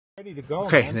Ready to go.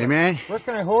 Okay, man. Where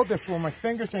can I hold this when my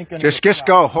fingers ain't gonna just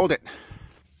go, hold it.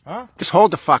 Huh? Just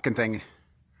hold the fucking thing.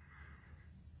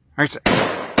 All right.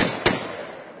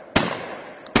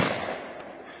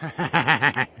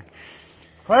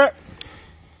 Clear.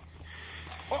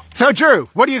 So, Drew,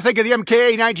 what do you think of the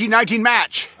MKA 1919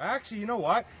 match? Actually, you know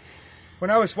what? When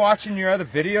I was watching your other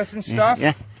videos and stuff,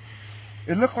 yeah.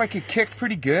 It looked like it kicked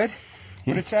pretty good,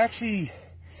 but it's actually,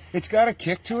 it's got a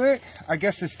kick to it. I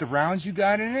guess it's the rounds you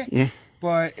got in it. Yeah.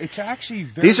 But it's actually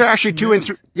very These are actually smooth. 2 and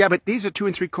 3. Yeah, but these are 2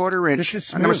 3/4 inch. This is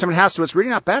smooth. Number 7 half, so it's really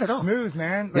not bad at all. Smooth,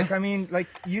 man. Like, I mean, like,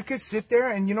 you could sit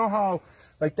there and you know how,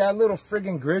 like, that little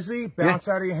friggin' grizzly bounce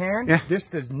out of your hand? Yeah. This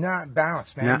does not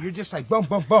bounce, man. Yeah. You're just like, boom,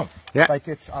 boom, boom. Yeah. Like,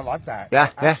 it's, I like that. Yeah,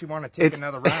 I actually want to take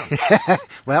another round.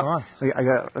 Well,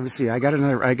 let me see.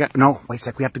 No, wait a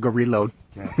sec. We have to go reload.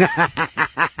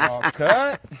 Oh,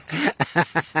 cut.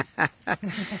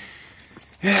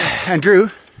 And Drew,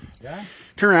 Yeah?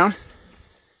 turn around.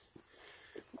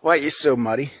 Why are you so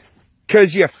muddy?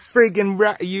 Because you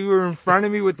friggin' you were in front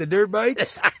of me with the dirt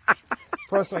bikes.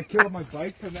 Plus, I killed my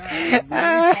bikes and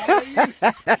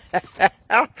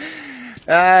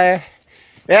that.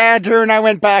 Yeah, Drew and I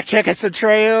went back checking some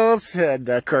trails, and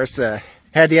of course,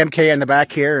 had the MK in the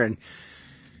back here and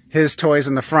his toys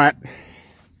in the front.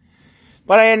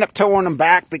 But I ended up towing him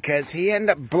back because he ended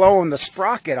up blowing the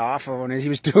sprocket off of him as he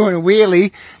was doing a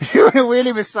wheelie.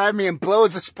 Beside me and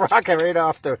blows the sprocket right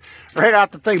off the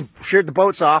thing, sheared the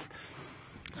bolts off.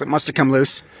 So it must have come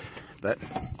loose. But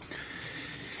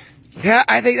yeah,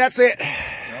 I think that's it.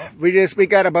 Yep. We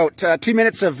got about 2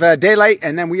 minutes of daylight,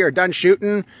 and then we are done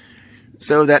shooting,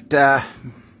 so that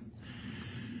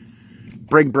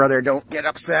Brig Brother don't get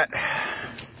upset.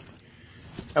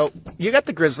 Oh, you got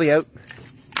the grizzly out.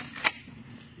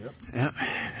 Yep.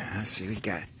 Let's see what we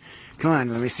got. Come on,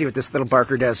 let me see what this little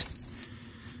barker does.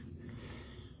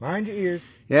 Mind your ears.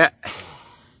 Yeah.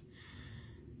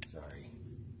 Sorry.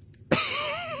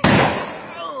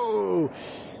 Oh.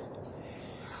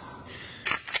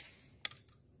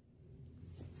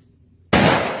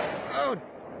 Oh.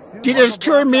 You just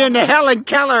turned me into Helen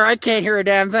Keller. I can't hear a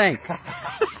damn thing.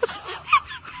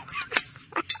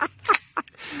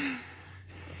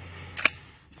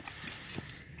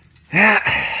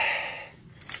 Yeah.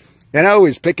 And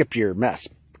always pick up your mess,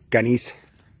 gunnies.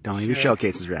 Don't leave your shell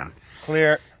cases around.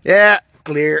 Clear. Yeah,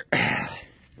 clear.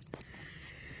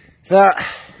 So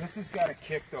This has got a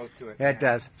kick though to it. it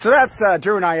does. So that's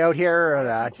Drew and I out here.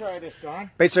 Let's try this,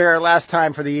 Don. Basically our last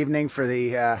time for the evening for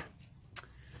the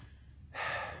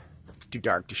too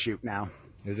dark to shoot now.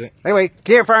 Is it? Anyway,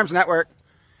 Firearms Network.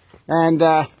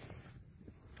 And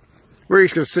we're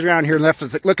just going to sit around here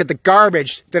and look at the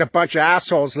garbage that a bunch of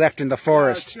assholes left in the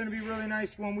forest. It's going to be really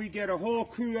nice when we get a whole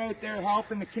crew out there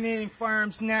helping the Canadian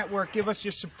Firearms Network. Give us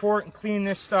your support and clean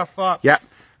this stuff up. Yeah.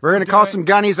 We're going to call some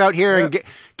gunnies out here and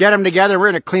get them together.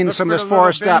 We're going to clean some of this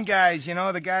forest up. Guys, you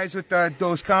know, the guys with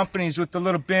those companies with the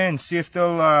little bins. See if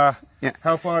they'll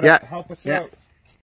help us out.